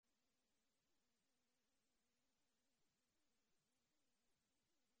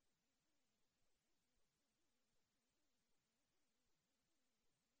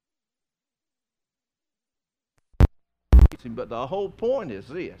Him. But the whole point is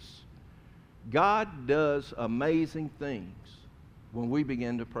this. God does amazing things when we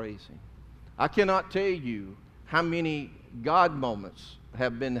begin to praise Him. I cannot tell you how many God moments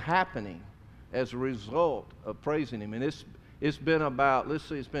have been happening as a result of praising Him. And it's been about, let's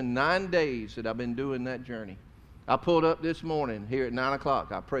see, it's been 9 days that I've been doing that journey. I pulled up this morning here at 9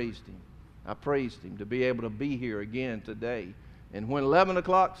 o'clock. I praised Him. I praised Him to be able to be here again today. And when 11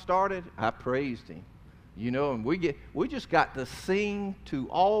 o'clock started, I praised Him. You know, and we just got to sing to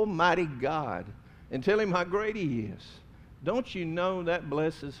Almighty God and tell Him how great He is. Don't you know that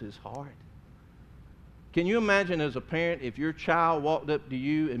blesses His heart? Can you imagine as a parent if your child walked up to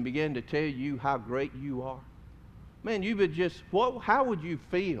you and began to tell you how great you are? Man, you would just, how would you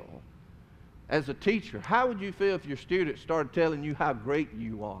feel as a teacher? How would you feel if your student started telling you how great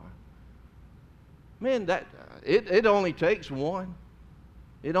you are? Man, it only takes one.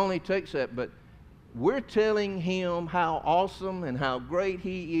 It only takes that, but we're telling him how awesome and how great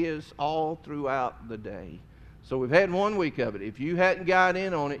he is all throughout the day. So we've had 1 week of it. If you hadn't got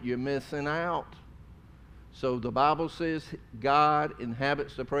in on it, you're missing out. So the Bible says God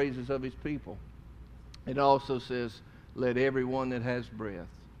inhabits the praises of His people. It also says, let everyone that has breath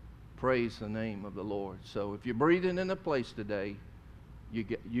praise the name of the Lord. So if you're breathing in a place today,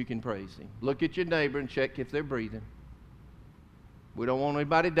 you can praise Him. Look at your neighbor and check if they're breathing. We don't want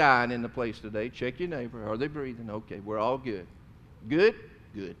anybody dying in the place today. Check your neighbor. Are they breathing? Okay, we're all good. Good?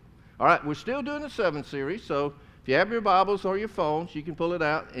 Good. All right, we're still doing the 7 series, so if you have your Bibles or your phones, you can pull it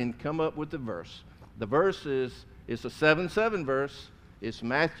out and come up with the verse. The verse is a 7-7 verse. It's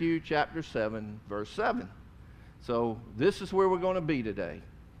Matthew chapter 7, verse 7. So this is where we're going to be today.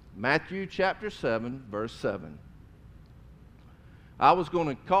 Matthew chapter 7, verse 7. I was going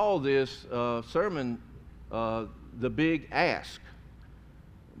to call this sermon The Big Ask.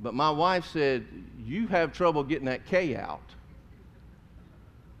 But my wife said, you have trouble getting that K out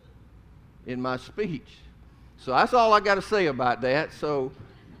in my speech. So that's all I got to say about that. So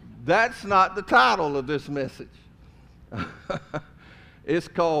that's not the title of this message. It's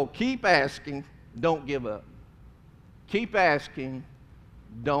called Keep Asking, Don't Give Up. Keep asking,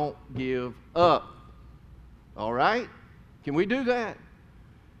 don't give up. All right? Can we do that?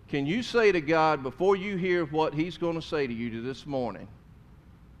 Can you say to God, before you hear what He's going to say to you this morning,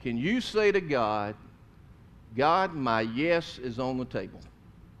 can you say to God, God, my yes is on the table.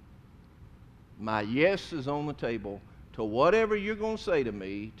 My yes is on the table. To whatever you're going to say to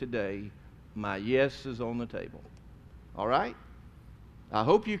me today, my yes is on the table. All right? I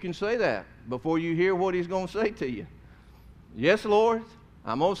hope you can say that before you hear what He's going to say to you. Yes, Lord,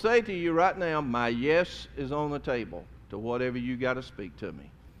 I'm going to say to you right now, my yes is on the table to whatever you got to speak to me.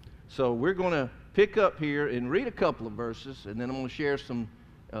 So we're going to pick up here and read a couple of verses, and then I'm going to share some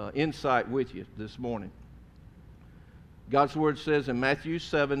insight with you this morning. God's Word says in Matthew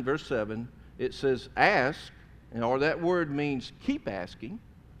 7, verse 7, it says, ask, or that word means keep asking,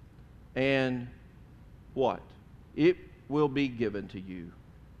 and what? It will be given to you.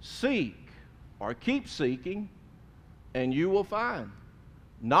 Seek, or keep seeking, and you will find.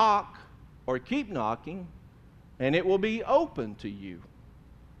 Knock, or keep knocking, and it will be open to you.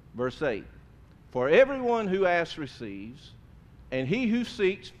 Verse 8, for everyone who asks receives, and he who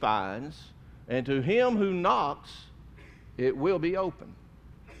seeks finds, and to him who knocks it will be open.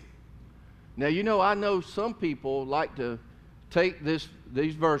 Now, you know, I know some people like to take these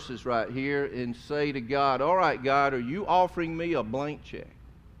verses right here and say to God, all right, God, are you offering me a blank check?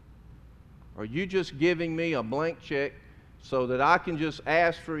 Are you just giving me a blank check so that I can just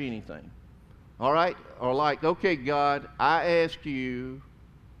ask for anything? All right? Or like, okay, God, I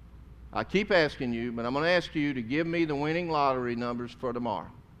keep asking you, but I'm going to ask you to give me the winning lottery numbers for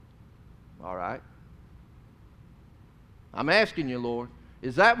tomorrow. All right? I'm asking you, Lord.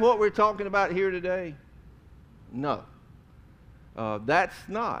 Is that what we're talking about here today? No. That's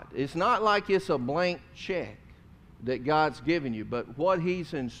not. It's not like it's a blank check that God's given you, but what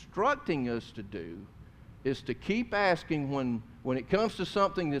He's instructing us to do is to keep asking when it comes to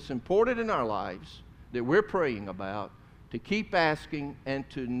something that's important in our lives that we're praying about, to keep asking and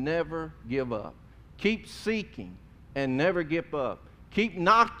to never give up. Keep seeking and never give up. Keep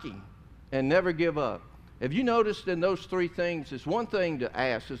knocking and never give up. Have you noticed in those 3 things, it's one thing to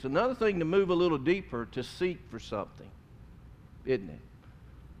ask, it's another thing to move a little deeper to seek for something, isn't it?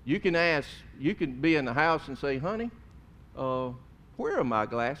 You can ask, you can be in the house and say, honey, where are my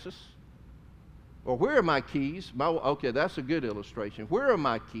glasses? Or where are my keys? Okay, that's a good illustration. Where are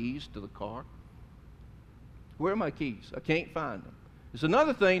my keys to the car? Where are my keys? I can't find them. It's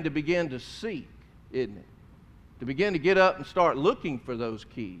another thing to begin to seek, isn't it? To begin to get up and start looking for those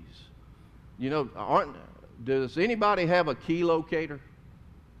keys. You know, Does anybody have a key locator?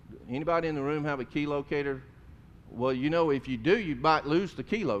 Anybody in the room have a key locator? Well, you know, if you do, you might lose the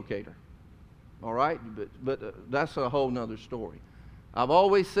key locator. All right? But that's a whole nother story. I've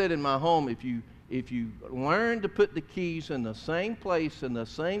always said in my home, if you learn to put the keys in the same place, in the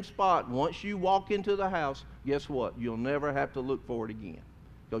same spot, once you walk into the house, guess what? You'll never have to look for it again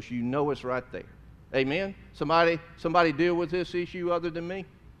because you know it's right there. Amen? Somebody deal with this issue other than me?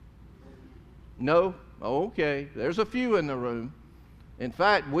 No? Okay. There's a few in the room. In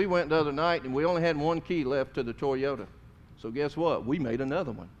fact, we went the other night and we only had one key left to the Toyota. So guess what? We made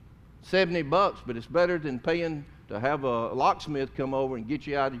another one. $70, but it's better than paying to have a locksmith come over and get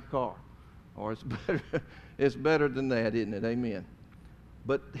you out of your car. Or it's better than that, isn't it? Amen.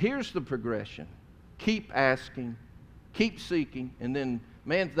 But here's the progression. Keep asking, keep seeking, and then,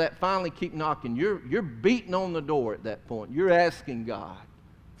 man, that finally keep knocking. You're beating on the door at that point. You're asking God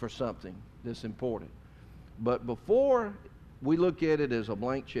for something that's important. But before we look at it as a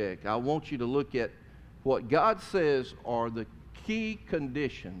blank check, I want you to look at what God says are the key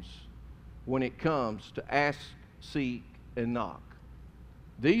conditions when it comes to ask, seek, and knock.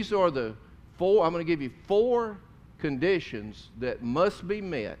 These are the four, I'm going to give you 4 conditions that must be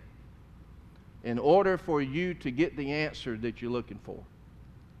met in order for you to get the answer that you're looking for.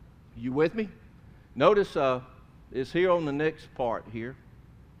 You with me? Notice it's here on the next part here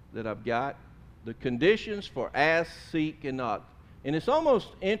that I've got. The conditions for ask, seek, and knock. And it's almost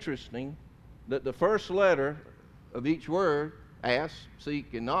interesting that the first letter of each word, ask,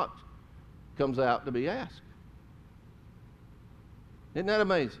 seek, and knock, comes out to be ask. Isn't that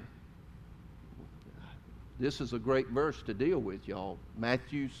amazing? This is a great verse to deal with, y'all.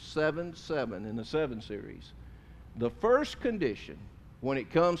 Matthew 7:7 in the 7 series. The first condition when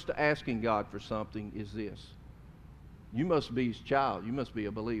it comes to asking God for something is this. You must be His child. You must be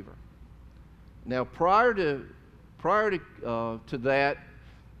a believer. Now, prior to that,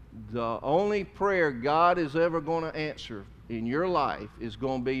 the only prayer God is ever going to answer in your life is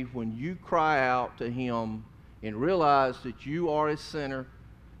going to be when you cry out to Him and realize that you are a sinner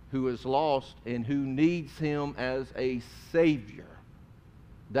who is lost and who needs Him as a Savior.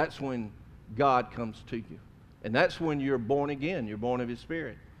 That's when God comes to you. And that's when you're born again. You're born of His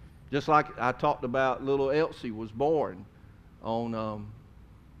Spirit. Just like I talked about, little Elsie was born on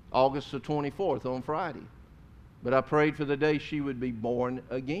August the 24th, on Friday. But I prayed for the day she would be born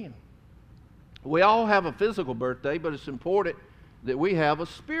again. We all have a physical birthday, but it's important that we have a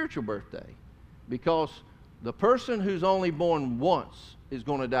spiritual birthday, because the person who's only born once is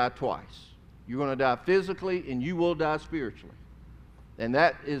going to die twice. You're going to die physically and you will die spiritually. And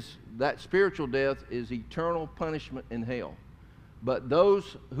that spiritual death is eternal punishment in hell. But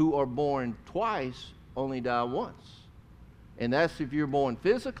those who are born twice only die once. And that's if you're born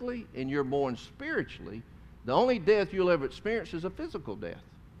physically and you're born spiritually. The only death you'll ever experience is a physical death.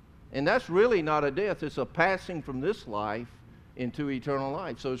 And that's really not a death. It's a passing from this life into eternal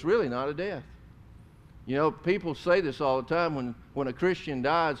life. So it's really not a death. You know, people say this all the time when a Christian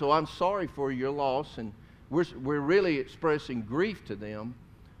dies, oh, I'm sorry for your loss, and we're really expressing grief to them,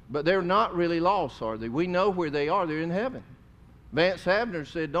 but they're not really lost, are they? We know where they are. They're in heaven. Vance Havner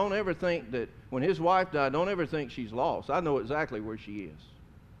said, don't ever think that when his wife died, don't ever think she's lost. I know exactly where she is.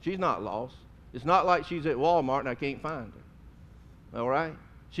 She's not lost. It's not like she's at Walmart and I can't find her. All right?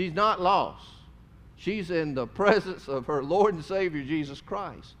 She's not lost. She's in the presence of her Lord and Savior, Jesus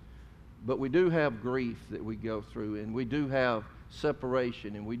Christ. But we do have grief that we go through, and we do have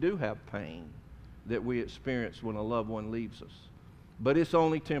separation, and we do have pain that we experience when a loved one leaves us. But it's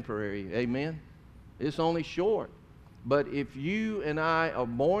only temporary. Amen? It's only short. But if you and I are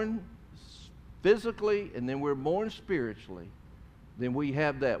born physically and then we're born spiritually, then we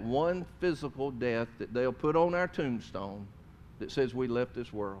have that one physical death that they'll put on our tombstone that says we left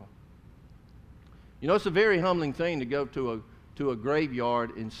this world. You know, it's a very humbling thing to go to a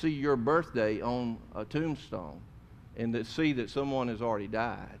graveyard and see your birthday on a tombstone and to see that someone has already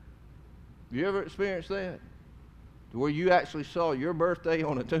died. Have you ever experienced that? Where you actually saw your birthday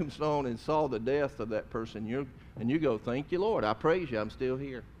on a tombstone and saw the death of that person, and you go, thank you, Lord. I praise you. I'm still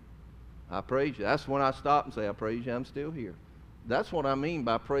here. I praise you. That's when I stop and say, I praise you. I'm still here. That's what I mean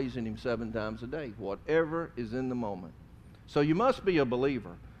by praising Him 7 times a day, whatever is in the moment. So you must be a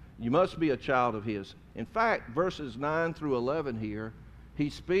believer. You must be a child of His. In fact, verses 9 through 11 here, he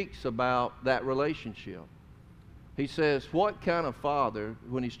speaks about that relationship. He says, what kind of father,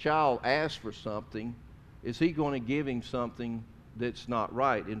 when his child asks for something, is he going to give him something that's not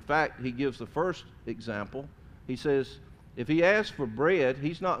right? In fact, he gives the first example. He says, if he asks for bread,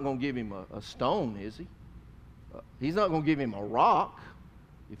 he's not going to give him a stone, is he? He's not going to give him a rock.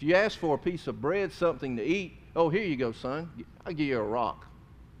 If you ask for a piece of bread, something to eat, oh, here you go, son. I'll give you a rock.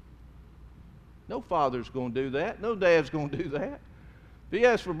 No father's going to do that. No dad's going to do that. If he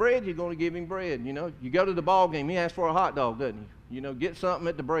asks for bread, you're going to give him bread. You know, you go to the ball game, he asks for a hot dog, doesn't he? You know, get something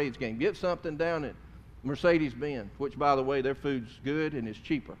at the Braves game. Get something down at Mercedes-Benz, which, by the way, their food's good and it's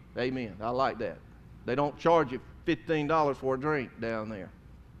cheaper. Amen. I like that. They don't charge you $15 for a drink down there.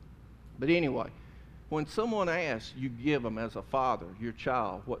 But anyway, when someone asks, you give them as a father, your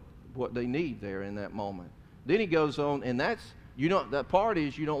child, what they need there in that moment. Then he goes on, and that part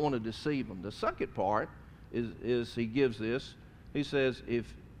is you don't want to deceive them. The second part is he gives this. He says,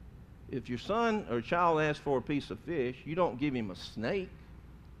 if your son or child asks for a piece of fish, you don't give him a snake.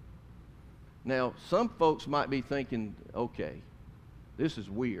 Now, some folks might be thinking, okay, this is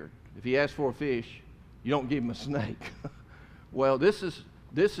weird. If he asks for a fish, you don't give him a snake. Well, this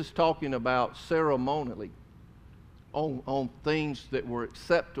is talking about ceremonially on things that were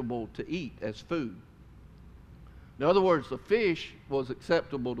acceptable to eat as food. In other words, the fish was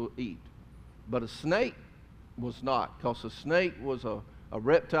acceptable to eat, but a snake was not, because a snake was a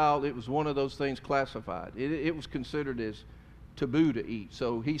reptile. It was one of those things classified. It was considered as taboo to eat.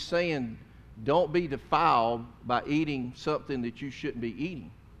 So he's saying, don't be defiled by eating something that you shouldn't be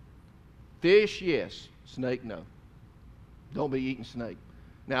eating. Fish, yes. Snake, no. Don't be eating snake.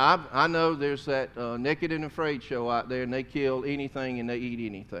 Now, I know there's that Naked and Afraid show out there, and they kill anything and they eat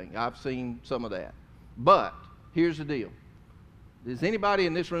anything. I've seen some of that. But here's the deal. Has anybody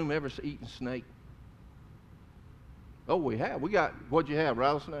in this room ever eaten snake? Oh, we have. What'd you have,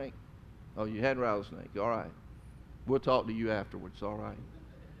 rattlesnake? Oh, you had rattlesnake. All right. We'll talk to you afterwards, all right?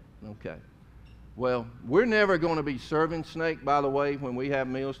 Okay. Well, we're never going to be serving snake, by the way, when we have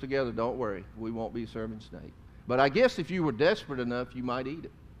meals together. Don't worry. We won't be serving snake. But I guess if you were desperate enough, you might eat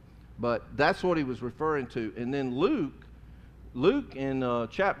it. But that's what he was referring to. And then Luke in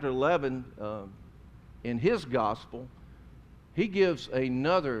chapter 11, in his gospel, he gives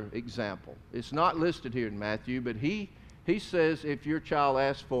another example. It's not listed here in Matthew, but he says if your child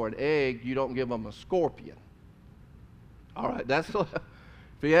asks for an egg, you don't give them a scorpion. All right,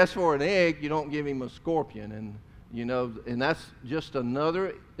 if he asks for an egg, you don't give him a scorpion. And, you know, and that's just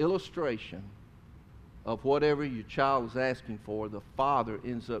another illustration of whatever your child is asking for, the father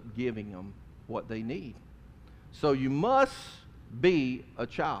ends up giving them what they need. So you must be a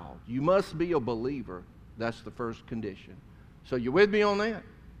child. You must be a believer. That's the first condition. So you with me on that?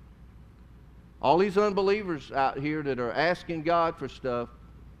 All these unbelievers out here that are asking God for stuff,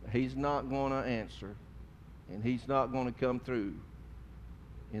 he's not going to answer. And he's not going to come through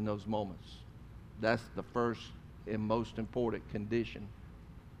in those moments. That's the first and most important condition.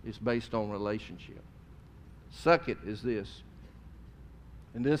 It's based on relationship. Second is this,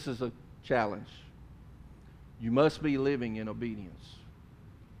 and this is a challenge. You must be living in obedience.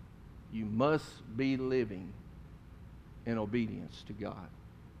 You must be living in obedience to God.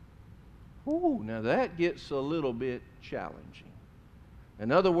 Ooh, now that gets a little bit challenging. In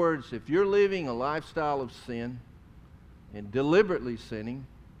other words, if you're living a lifestyle of sin and deliberately sinning,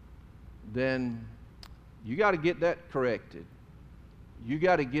 then you got to get that corrected. You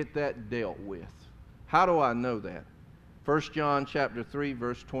got to get that dealt with. How do I know that? 1 John chapter 3,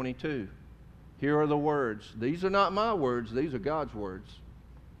 verse 22. Here are the words. These are not my words. These are God's words.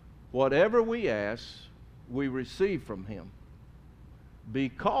 Whatever we ask, we receive from him,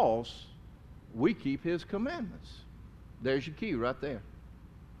 because we keep his commandments. There's your key right there.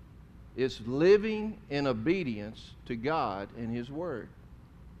 It's living in obedience to God and his word.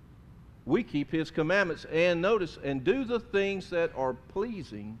 We keep his commandments, and notice, and do the things that are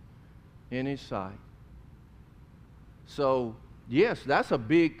pleasing in his sight. So, yes, that's a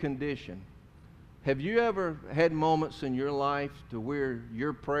big condition. Have you ever had moments in your life to where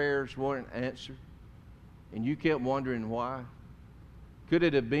your prayers weren't answered and you kept wondering why? Could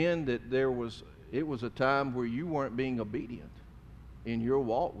it have been that it was a time where you weren't being obedient in your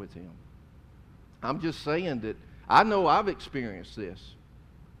walk with him? I'm just saying that I know I've experienced this.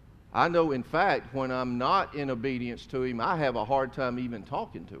 I know, in fact, when I'm not in obedience to him, I have a hard time even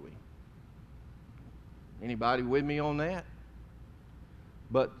talking to him. Anybody with me on that?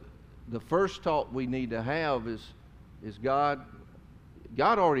 But the first talk we need to have is God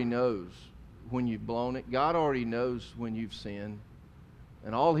already knows when you've blown it. God already knows when you've sinned.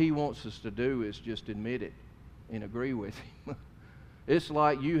 And all he wants us to do is just admit it and agree with him. It's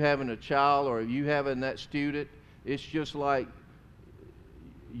like you having a child or you having that student. It's just like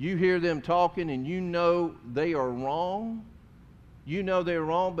you hear them talking and you know they are wrong. You know they're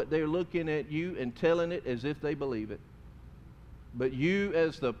wrong, but they're looking at you and telling it as if they believe it. But you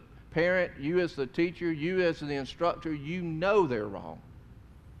as the parent, you as the teacher, you as the instructor, you know they're wrong.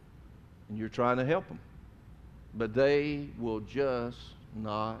 and you're trying to help them. But they will just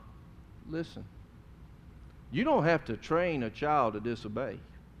not listen. You don't have to train a child to disobey.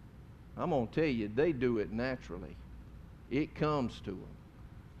 I'm going to tell you, they do it naturally. It comes to them.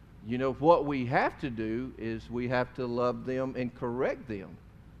 You know, what we have to do is we have to love them and correct them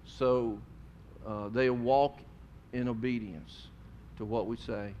so they'll walk in obedience to what we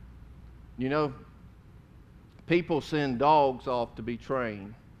say. You know, people send dogs off to be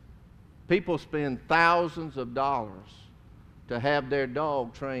trained. People spend thousands of dollars to have their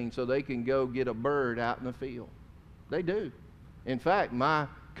dog trained so they can go get a bird out in the field. They do. In fact, my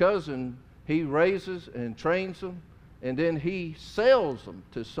cousin, he raises and trains them, and then he sells them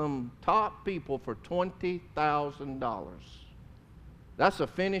to some top people for $20,000. That's a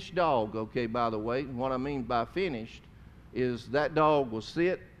finished dog, okay, by the way. And what I mean by finished is that dog will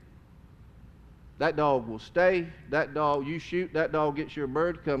sit, that dog will stay, that dog, you shoot, that dog gets your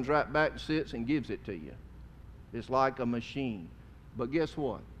bird, comes right back, sits, and gives it to you. It's like a machine. But guess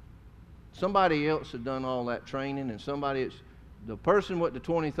what? Somebody else had done all that training, and the person with the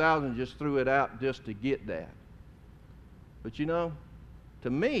 $20,000 just threw it out just to get that. But you know, to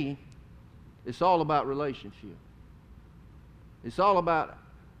me, it's all about relationship. It's all about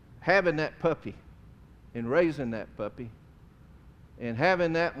having that puppy and raising that puppy and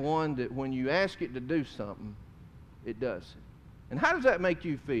having that one that when you ask it to do something, it does it. And how does that make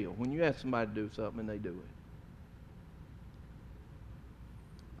you feel when you ask somebody to do something and they do it?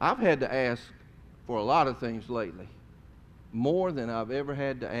 I've had to ask for a lot of things lately, more than I've ever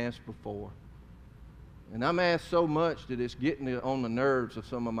had to ask before. And I'm asked so much that it's getting on the nerves of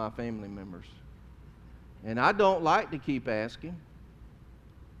some of my family members. And I don't like to keep asking,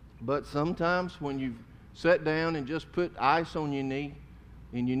 but sometimes when you've sat down and just put ice on your knee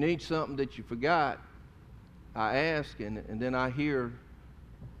and you need something that you forgot, I ask and then I hear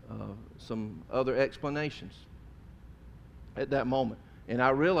some other explanations at that moment. And I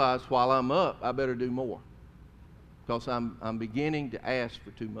realize while I'm up, I better do more because I'm beginning to ask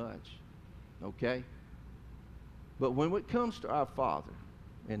for too much, okay? But when it comes to our Father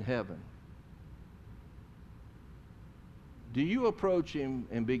in heaven, do you approach Him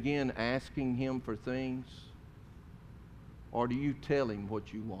and begin asking Him for things? Or do you tell Him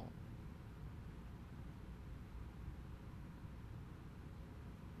what you want?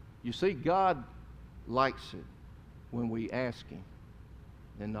 You see, God likes it when we ask Him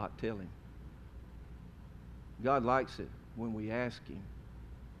and not tell Him. God likes it when we ask Him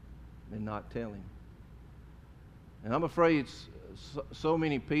and not tell Him. And I'm afraid so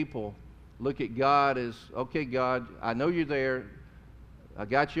many people look at God as, okay, God, I know you're there. I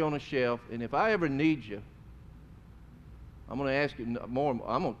got you on a shelf. And if I ever need you, I'm going to ask you more.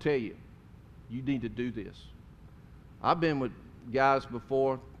 I'm going to tell you, you need to do this. I've been with guys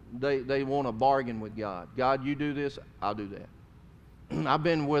before. They want to bargain with God. God, you do this, I'll do that. I've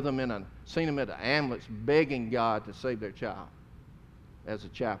been with them seen them at the ambulance begging God to save their child as a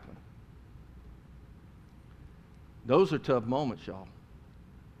chaplain. Those are tough moments, y'all.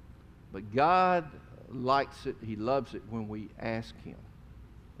 But God likes it, He loves it when we ask Him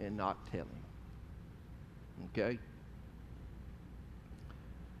and not tell Him. Okay?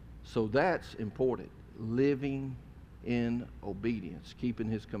 So that's important. Living in obedience, keeping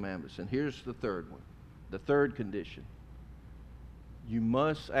His commandments. And here's the third one. The third condition. You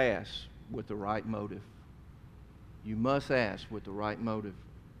must ask with the right motive. You must ask with the right motive.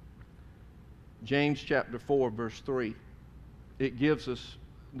 James chapter 4, verse 3. It gives us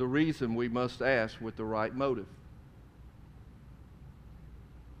the reason we must ask with the right motive.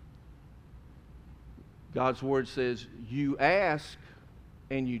 God's Word says, you ask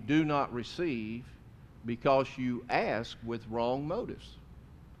and you do not receive because you ask with wrong motives,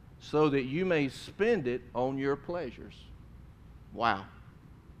 so that you may spend it on your pleasures. Wow.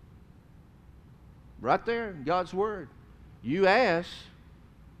 Right there in God's Word. You ask,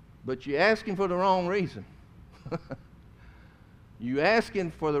 but you're asking for the wrong reason. You're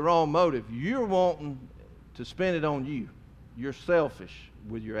asking for the wrong motive. You're wanting to spend it on you. You're selfish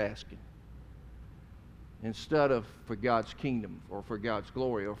with your asking, instead of for God's kingdom or for God's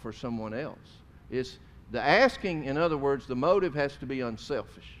glory or for someone else. It's the asking, in other words, the motive has to be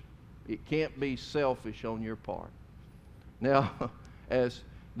unselfish. It can't be selfish on your part. Now, as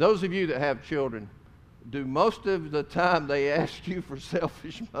those of you that have children, do most of the time they ask you for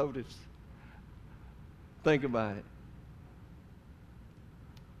selfish motives? Think about it.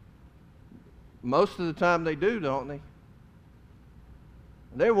 Most of the time they do, don't they?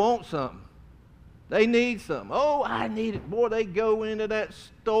 They want something. They need something. Oh, I need it. Boy, they go into that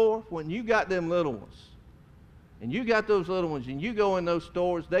store when you got them little ones. And you got those little ones, and you go in those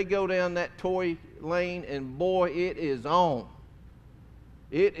stores, they go down that toy lane, and boy, it is on.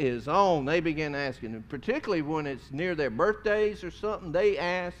 It is on. They begin asking, and particularly when it's near their birthdays or something, they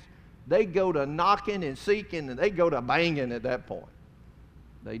ask. They go to knocking and seeking, and they go to banging at that point.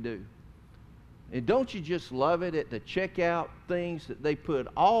 They do. And don't you just love it at the checkout things that they put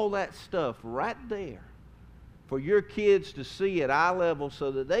all that stuff right there for your kids to see at eye level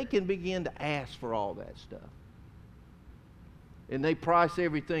so that they can begin to ask for all that stuff. And they price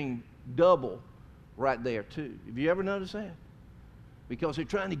everything double right there too. Have you ever noticed that? Because they're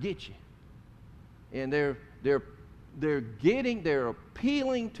trying to get you. And they're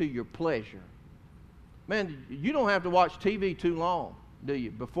appealing to your pleasure. Man, you don't have to watch TV too long, do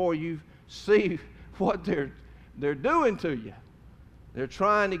you, before you see what they're doing to you. They're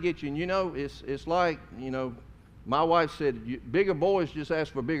trying to get you. And you know, it's like, you know, my wife said, bigger boys just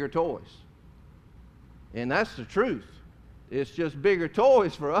ask for bigger toys. And that's the truth. It's just bigger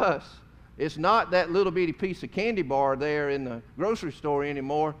toys for us. It's not that little bitty piece of candy bar there in the grocery store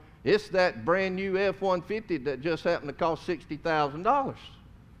anymore. It's that brand new F-150 that just happened to cost $60,000.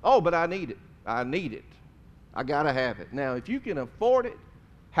 Oh, but I need it. I need it. I got to have it. Now, if you can afford it,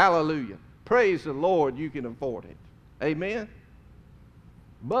 hallelujah. Praise the Lord, you can afford it. Amen?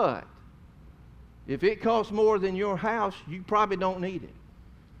 But if it costs more than your house, you probably don't need it.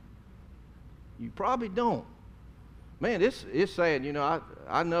 You probably don't. Man, it's sad. You know,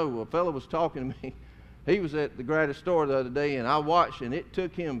 I know a fellow was talking to me. He was at the Gratis store the other day, and I watched, and it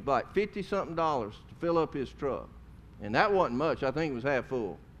took him like $50-something to fill up his truck. And that wasn't much. I think it was half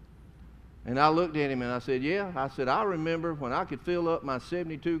full. And I looked at him, and I said, yeah. I said, I remember when I could fill up my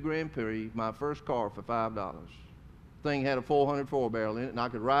 72 Grand Prix, my first car, for $5. Thing had a 404 barrel in it, and I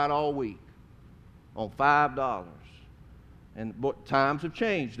could ride all week on $5. And times have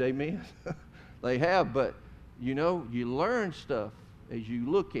changed, amen? They have, but you know, you learn stuff as you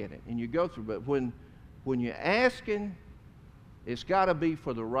look at it and you go through. But when you're asking, it's got to be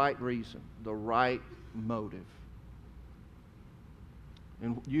for the right reason, the right motive.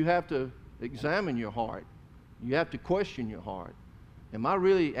 And you have to examine your heart. You have to question your heart. Am I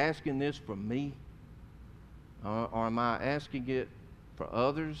really asking this for me? Or am I asking it for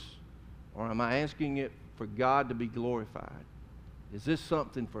others? Or am I asking it for God to be glorified? Is this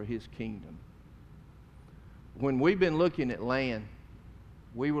something for His kingdom? When we've been looking at land,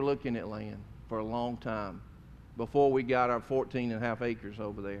 we were looking at land for a long time before we got our 14.5 acres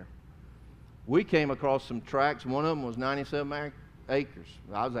over there. We came across some tracts. One of them was 97 acres.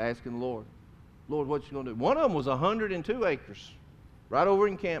 I was asking the Lord, what you going to do? One of them was 102 acres right over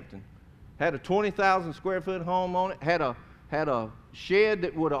in Campton. Had a 20,000 square foot home on it. Had a shed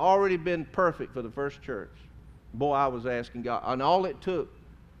that would have already been perfect for the first church. Boy, I was asking God. And all it took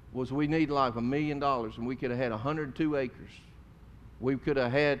was we needed like $1 million, and we could have had 102 acres. We could have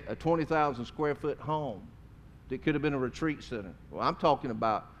had a 20,000 square foot home that could have been a retreat center. Well, I'm talking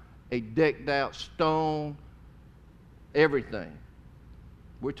about a decked out stone, everything.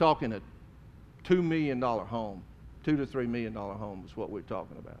 We're talking a $2 million home, $2 to $3 million home is what we're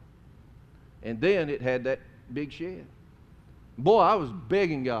talking about. And then it had that big shed. Boy, I was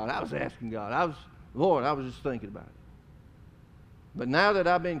begging God. I was asking God. Lord, I was just thinking about it. But now that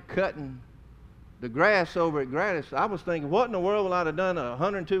I've been cutting the grass over at Gratis, I was thinking, what in the world would I have done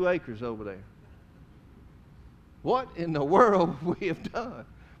 102 acres over there? What in the world would we have done?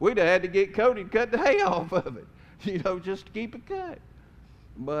 We'd have had to get Cody to cut the hay off of it, you know, just to keep it cut.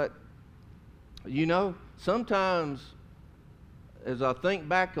 But, you know, sometimes as I think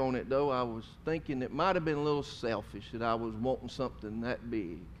back on it, though, I was thinking it might have been a little selfish that I was wanting something that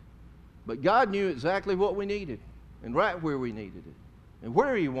big. But God knew exactly what we needed and right where we needed it and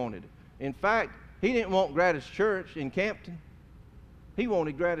where He wanted it. In fact, He didn't want Gratis Church in Campton. He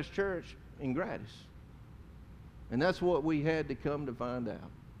wanted Gratis Church in Gratis. And that's what we had to come to find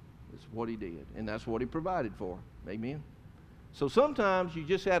out. That's what He did. And that's what He provided for. Amen? So sometimes you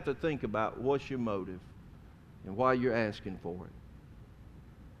just have to think about what's your motive and why you're asking for it.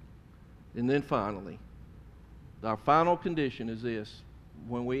 And then finally, our final condition is this.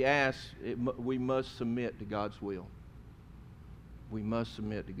 When we ask, we must submit to God's will. We must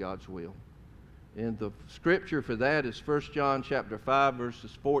submit to God's will. And the scripture for that is 1 John chapter 5,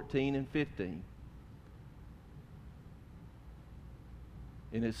 verses 14 and 15.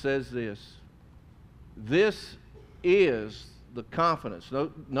 And it says this. This is the confidence.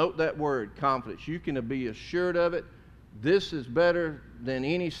 Note that word, confidence. You can be assured of it. This is better than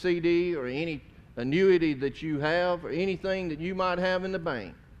any CD or any annuity that you have or anything that you might have in the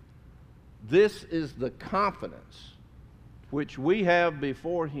bank. This is the confidence which we have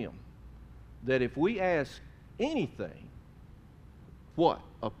before Him, that if we ask anything, what?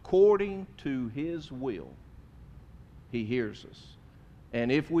 According to His will, He hears us.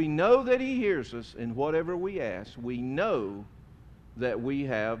 And if we know that He hears us in whatever we ask, we know that we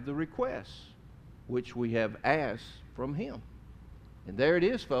have the requests which we have asked from Him. And there it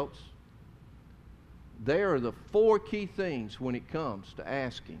is, folks. There are the 4 key things when it comes to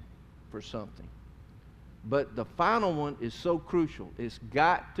asking for something. But the final one is so crucial. It's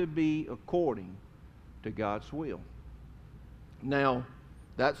got to be according to God's will. Now,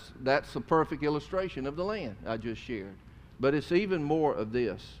 that's a perfect illustration of the land I just shared. But it's even more of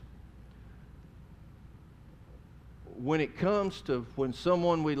this. When it comes to when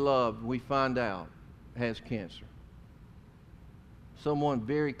someone we love, we find out, has cancer. Someone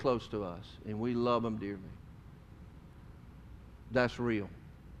very close to us, and we love them dearly. That's real.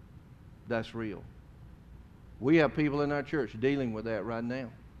 That's real. We have people in our church dealing with that right now.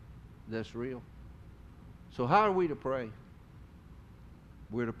 That's real. So how are we to pray?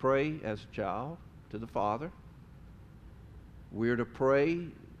 We're to pray as a child to the Father. We're to pray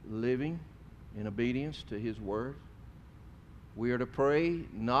living in obedience to His Word. We are to pray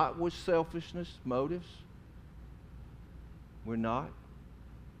not with selfishness motives. We're not.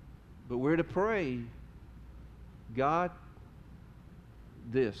 But we're to pray, God,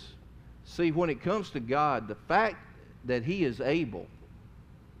 this. See, when it comes to God, the fact that He is able,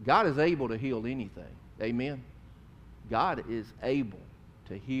 God is able to heal anything. Amen? God is able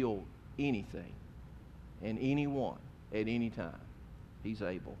to heal anything and anyone at any time. He's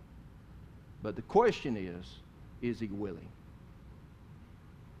able. But the question is He willing?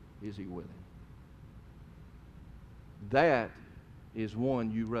 Is He willing? That is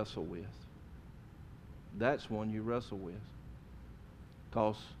one you wrestle with. That's one you wrestle with.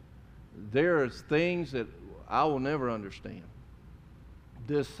 Because there are things that I will never understand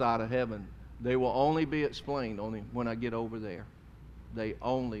this side of heaven. They will only be explained only when I get over there. They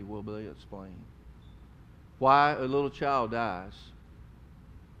only will be explained. Why a little child dies.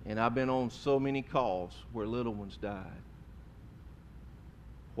 And I've been on so many calls where little ones died.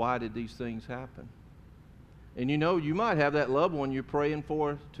 Why did these things happen? And you know, you might have that loved one you're praying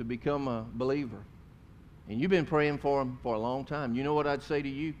for to become a believer. And you've been praying for them for a long time. You know what I'd say to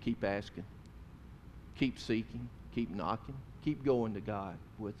you? Keep asking. Keep seeking. Keep knocking. Keep going to God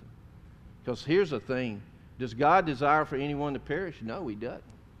with them. Because here's the thing. Does God desire for anyone to perish? No, He doesn't.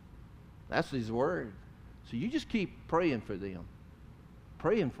 That's His Word. So you just keep praying for them.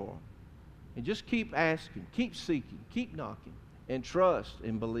 Praying for them. And just keep asking. Keep seeking. Keep knocking. And trust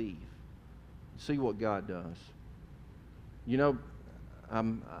and believe. See what God does. You know,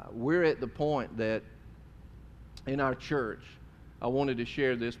 we're at the point that in our church, I wanted to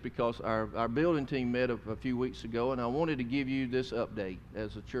share this because our building team met a few weeks ago, and I wanted to give you this update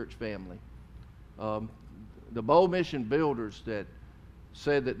as a church family. The Bold Mission builders that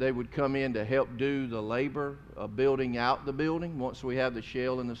said that they would come in to help do the labor of building out the building once we have the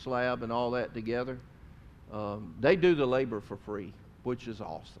shell and the slab and all that together, they do the labor for free, which is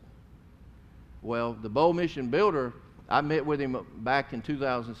awesome. Well, the Bold Mission builder, I met with him back in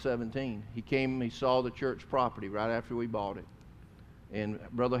 2017. He came, he saw the church property right after we bought it. And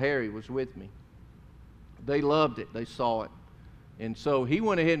Brother Harry was with me. They loved it. They saw it. And so he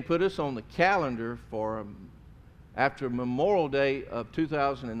went ahead and put us on the calendar for after Memorial Day of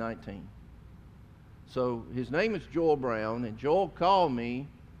 2019. So his name is Joel Brown, and Joel called me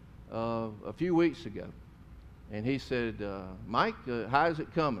a few weeks ago. And he said, Mike, how is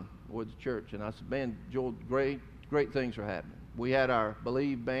it coming with the church? And I said, man, Joel, great things are happening. We had our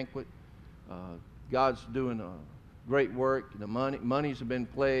Believe banquet. God's doing a great work. The monies have been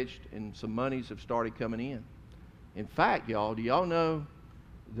pledged, and some monies have started coming in. In fact, y'all, do y'all know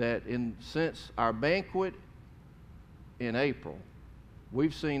that since our banquet in April,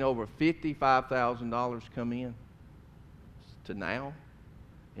 we've seen over $55,000 come in to now?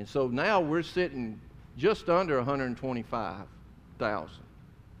 And so now we're sitting just under $125,000.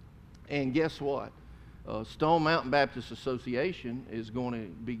 And guess what? Stone Mountain Baptist Association is going to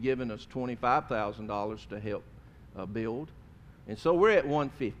be giving us $25,000 to help build. And so we're at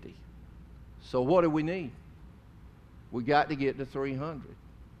 $150,000. So what do we need? We got to get to $300,000.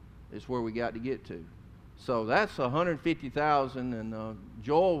 Is where we got to get to. So that's $150,000. And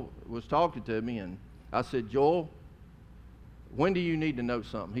Joel was talking to me, and I said, Joel, when do you need to know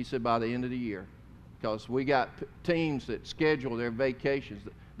something? He said, by the end of the year. Because we got teams that schedule their vacations.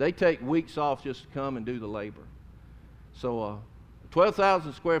 They take weeks off just to come and do the labor. So a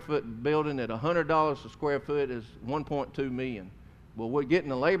 12,000 square foot building at $100 a square foot is $1.2 million. Well, we're getting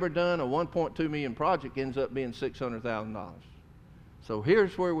the labor done. A $1.2 million project ends up being $600,000. So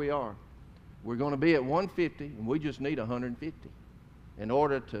here's where we are. We're going to be at 150, and we just need 150 in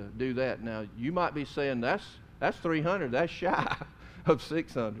order to do that. Now, you might be saying, that's 300. That's shy of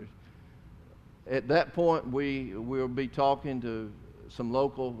 600. At that point, we'll be talking to some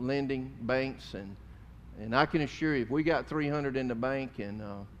local lending banks, and I can assure you, if we got 300 in the bank and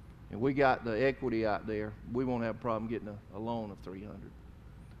we got the equity out there, we won't have a problem getting a loan of 300.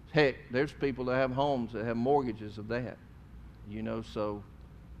 Heck, there's people that have homes that have mortgages of that. So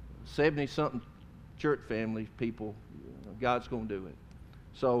 70-something church families, people, God's going to do it.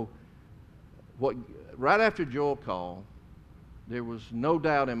 So right after Joel called, there was no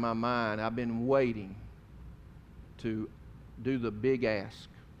doubt in my mind. I've been waiting to do the big ask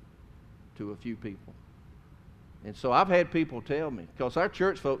to a few people. And so I've had people tell me, because our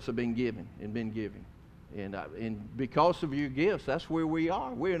church folks have been giving. And because of your gifts, that's where we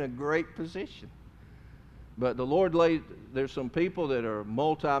are. We're in a great position. But the Lord there's some people that are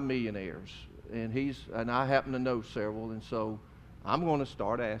multimillionaires, and I happen to know several, and so I'm going to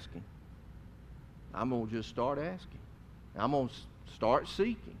start asking. I'm going to just start asking. I'm going to start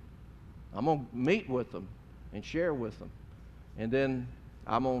seeking. I'm going to meet with them and share with them. And then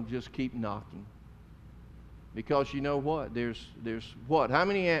I'm going to just keep knocking. Because you know what? There's what? How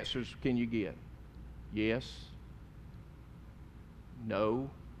many answers can you get? Yes, no,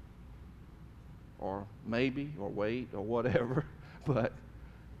 or maybe, or wait, or whatever. But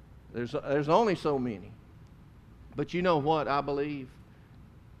there's only so many. But you know what? I believe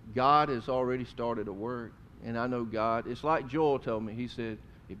God has already started a work. And I know God. It's like Joel told me. He said,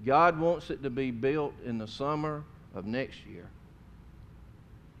 if God wants it to be built in the summer of next year,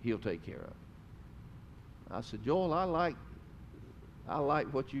 He'll take care of it. I said, Joel, I like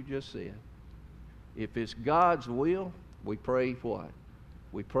what you just said. If it's God's will, we pray what?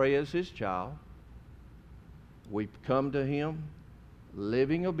 We pray as His child. We come to Him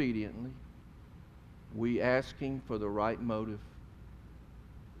living obediently. We asking for the right motive,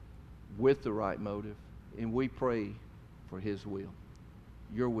 with the right motive, and we pray for His will.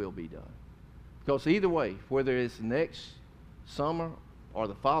 Your will be done. Because either way, whether it's next summer or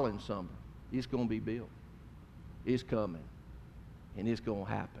the following summer, it's going to be built. It's coming. And it's going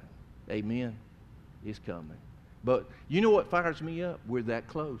to happen. Amen. It's coming. But you know what fires me up? We're that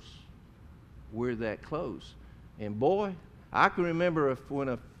close. We're that close. And boy, I can remember when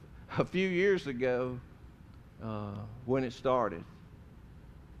a few years ago when it started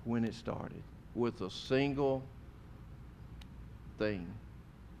with a single thing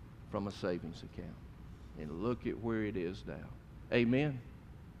from a savings account. And look at where it is now. Amen.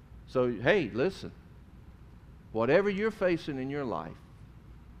 So, hey, listen. Whatever you're facing in your life,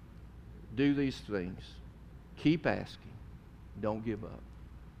 do these things. Keep asking. Don't give up.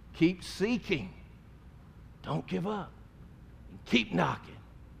 Keep seeking. Don't give up. And keep knocking.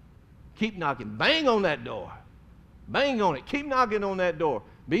 Keep knocking. Bang on that door. Bang on it. Keep knocking on that door.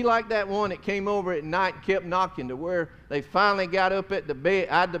 Be like that one that came over at night and kept knocking to where they finally got up out of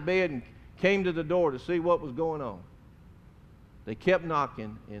the bed and came to the door to see what was going on. They kept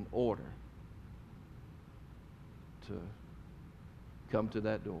knocking in order to come to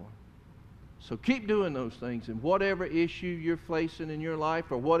that door. So keep doing those things. And whatever issue you're facing in your life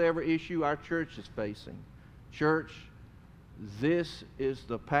or whatever issue our church is facing, church, this is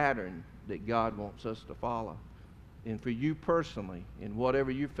the pattern that God wants us to follow. And for you personally, in whatever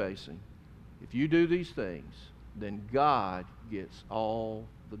you're facing, if you do these things, then God gets all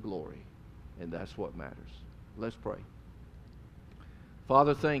the glory. And that's what matters. Let's pray.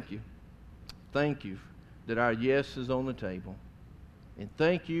 Father, thank you. Thank you that our yes is on the table. And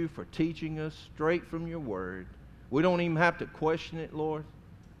thank you for teaching us straight from your word. We don't even have to question it, Lord,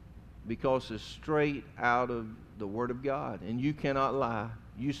 because it's straight out of the word of God. And you cannot lie.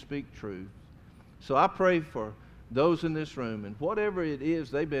 You speak truth. So I pray for those in this room and whatever it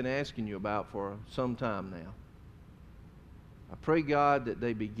is they've been asking you about for some time now. I pray, God, that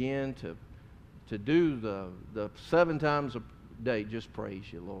they begin to do the 7 times a day. Just praise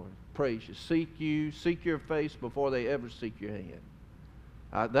you, Lord. Praise you. Seek your face before they ever seek your hand.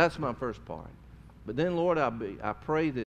 That's my first part. But then, Lord, I pray that